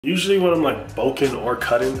Usually when I'm like bulking or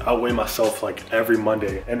cutting, I'll weigh myself like every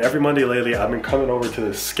Monday. And every Monday lately, I've been coming over to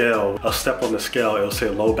the scale. I'll step on the scale, it'll say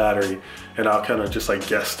low battery, and I'll kind of just like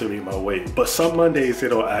guesstimate my weight. But some Mondays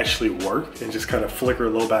it'll actually work and just kind of flicker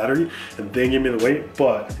low battery and then give me the weight.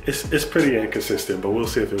 But it's pretty inconsistent, but we'll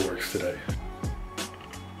see if it works today.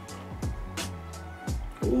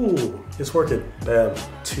 Ooh, it's working. Bam,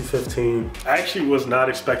 215. I actually was not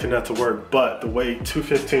expecting that to work, but the weight,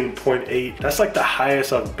 215.8, that's like the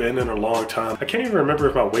highest I've been in a long time. I can't even remember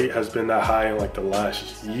if my weight has been that high in like the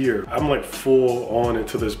last year. I'm like full on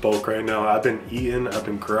into this bulk right now. I've been eating, I've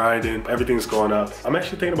been grinding, everything's going up. I'm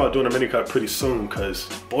actually thinking about doing a mini cut pretty soon because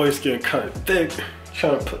boy, it's getting kind of thick.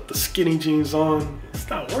 Trying to put the skinny jeans on, it's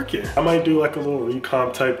not working. I might do like a little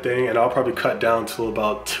recomp type thing and I'll probably cut down to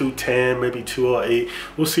about 210, maybe 208.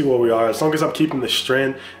 We'll see where we are. As long as I'm keeping the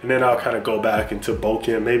strength, and then I'll kind of go back into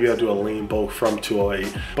bulking. Maybe I'll do a lean bulk from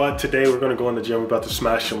 208. But today we're gonna go in the gym. We're about to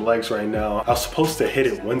smash some legs right now. I was supposed to hit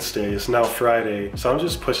it Wednesday, it's now Friday. So I'm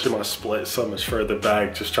just pushing my split so much further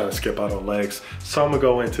back, just trying to skip out on legs. So I'm gonna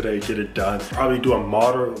go in today, get it done. Probably do a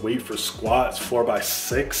moderate weight for squats,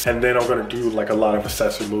 4x6. And then I'm gonna do like a lot of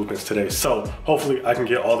accessory movements today. So hopefully I can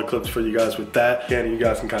get all the clips for you guys with that, and you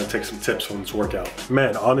guys can kind of take some tips from this workout.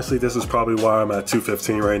 Man, honestly, this is probably why I'm at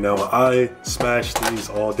 215 right now. I smashed these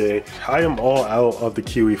all day. I am all out of the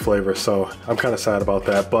kiwi flavor, so I'm kind of sad about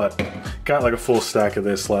that, but got like a full stack of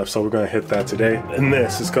this left, so we're gonna hit that today. And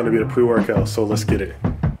this is gonna be the pre-workout, so let's get it.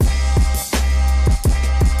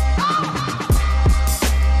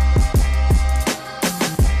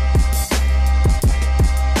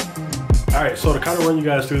 All right, so to kind of run you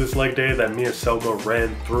guys through this leg day that me and Selma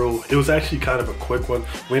ran through, it was actually kind of a quick one.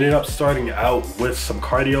 We ended up starting out with some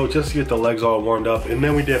cardio just to get the legs all warmed up, and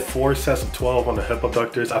then we did 4 sets of 12 on the hip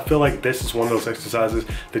abductors. I feel like this is one of those exercises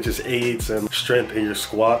that just aids in strength in your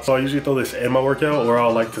squat. So I usually throw this in my workout, or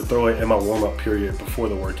I'll like to throw it in my warm-up period before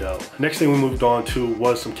the workout. Next thing we moved on to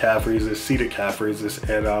was some calf raises, seated calf raises,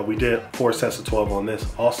 and we did 4 sets of 12 on this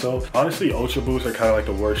also. Honestly, Ultra Boosts are kind of like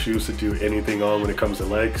the worst shoes to do anything on when it comes to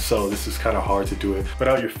legs, so this is kind of hard to do it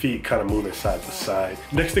without your feet kind of moving side to side.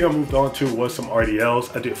 Next thing I moved on to was some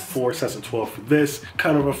RDLs. I did 4 sets of 12 for this.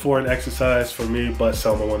 Kind of a foreign exercise for me, but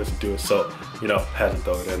Selma wanted to do it, so you know, had to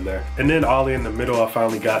throw it in there. And then all in the middle, I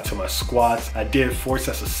finally got to my squats. I did 4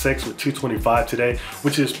 sets of 6 with 225 today,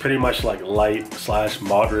 which is pretty much like light /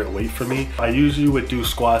 moderate weight for me. I usually would do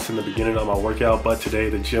squats in the beginning of my workout, but today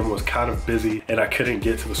the gym was kind of busy and I couldn't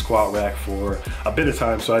get to the squat rack for a bit of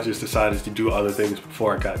time, so I just decided to do other things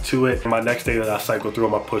before I got to it. My next day that I cycle through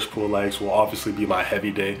my push-pull legs will obviously be my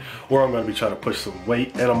heavy day, where I'm going to be trying to push some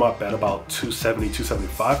weight, and I'm up at about 270,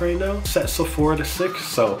 275 right now. Sets of 4 to 6,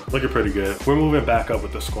 so looking pretty good. We're moving back up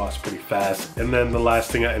with the squats pretty fast. And then the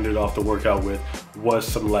last thing I ended off the workout with was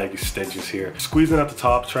some leg extensions here. Squeezing at the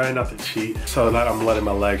top, trying not to cheat, so that I'm letting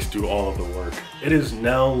my legs do all of the work. It is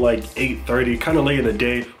now like 8:30, kind of late in the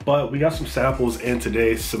day, but we got some samples in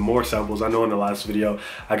today, some more samples. I know in the last video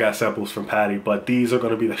I got samples from Patty, but these are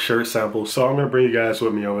going to be the shirt samples. So I'm going to bring you guys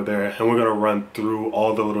with me over there, and we're going to run through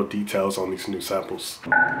all the little details on these new samples.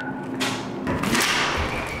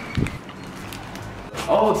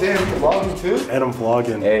 Oh damn, you're vlogging too? And I'm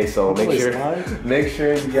vlogging. Hey, so make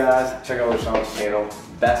sure you guys check out Rashawn's channel.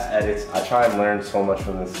 Best edits. I try and learn so much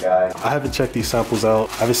from this guy. I haven't checked these samples out.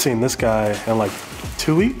 I haven't seen this guy in like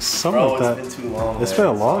 2 weeks, something like that. It's been too long. It's been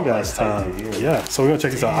a long ass time. Yeah, so we're gonna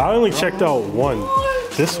check these out. I only checked out one.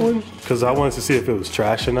 This one, because I wanted to see if it was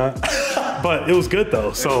trash or not. But it was good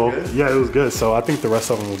though, so yeah, it was good. So I think the rest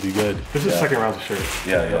of them will be good. This is the second round of shirts.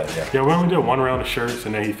 Yeah, we only did 1 round of shirts,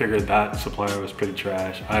 and then he figured that supplier was pretty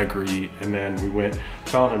trash. I agreed, and then we went,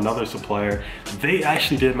 found another supplier. They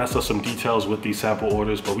actually did mess up some details with these sample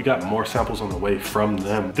orders, but we got more samples on the way from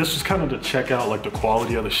them. This was kind of to check out like the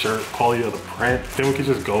quality of the shirt, quality of the print. Then we could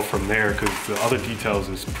just go from there, because the other details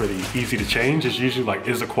is pretty easy to change. It's usually like,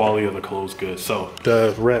 is the quality of the clothes good? So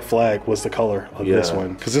the red flag was the color of this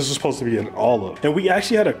one, because this was supposed to be an olive. And we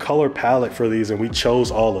actually had a color palette for these, and we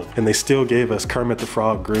chose olive, and they still gave us Kermit the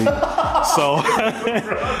Frog green. So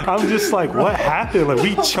I'm just like, what happened? Like,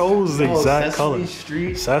 we chose the exact color.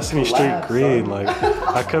 Sesame Street green. Like,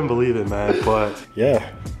 I couldn't believe it, man. But yeah,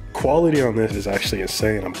 quality on this is actually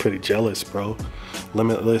insane. I'm pretty jealous, bro.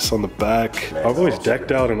 Limitless on the back. I've always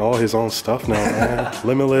decked out in all his own stuff now, man.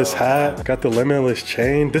 Limitless hat, got the Limitless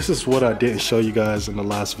chain. This is what I didn't show you guys in the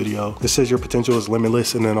last video. It says your potential is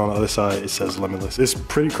limitless, and then on the other side it says limitless. It's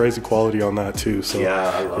pretty crazy quality on that too. So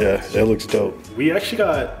yeah, it looks dope. We actually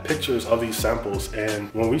got pictures of these samples, and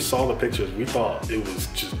when we saw the pictures, we thought it was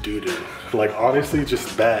just doo-doo. Like honestly,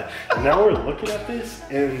 just bad. And now we're looking at this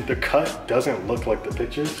and the cut doesn't look like the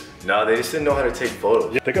pictures. No, they just didn't know how to take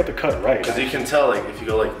photos. Yeah, they got the cut right. Because you can tell, like, if you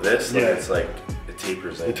go like this, like, it's like, it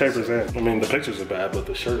tapers in. It tapers in. I mean, the pictures are bad, but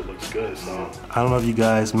the shirt looks good, so. I don't know if you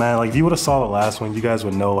guys, man, like if you would have saw the last one, you guys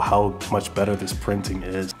would know how much better this printing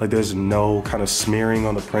is. Like there's no kind of smearing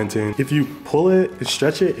on the printing. If you pull it and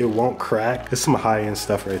stretch it, it won't crack. It's some high-end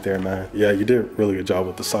stuff right there, man. Yeah, you did a really good job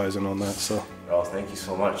with the sizing on that, so. Oh, thank you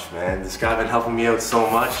so much, man. This guy been helping me out so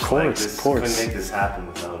much. Of course, of course. Couldn't make this happen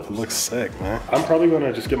without him. It looks sick, man. I'm probably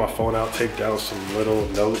gonna just get my phone out, take down some little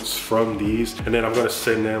notes from these, and then I'm gonna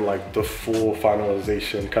send in like the full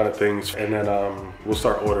finalization kind of things, and then we'll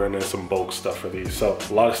start ordering in some bulk stuff for these. So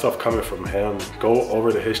a lot of stuff coming from him. Go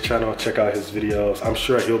over to his channel, check out his videos. I'm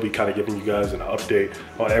sure he'll be kind of giving you guys an update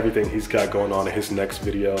on everything he's got going on in his next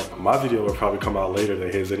video. My video will probably come out later than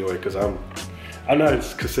his anyway, because I'm not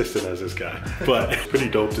as consistent as this guy, but pretty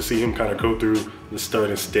dope to see him kind of go through the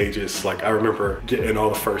starting stages. Like I remember getting all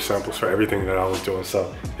the first samples for everything that I was doing,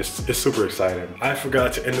 so it's super exciting. I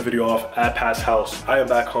forgot to end the video off at Pat's house. I am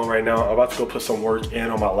back home right now. I'm about to go put some work in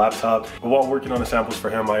on my laptop. But while working on the samples for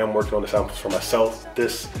him, I am working on the samples for myself.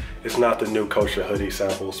 This is not the new Kosher hoodie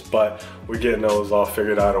samples, but we're getting those all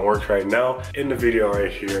figured out and worked right now. In the video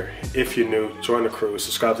right here, if you're new, join the crew,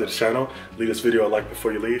 subscribe to the channel, leave this video a like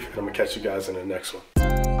before you leave, and I'm gonna catch you guys in the next one.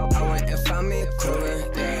 I went and found me a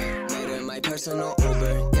cooler, yeah. Made it my personal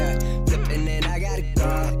Uber, yeah. Flipping it, I gotta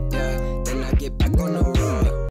go, yeah. Then I get back on the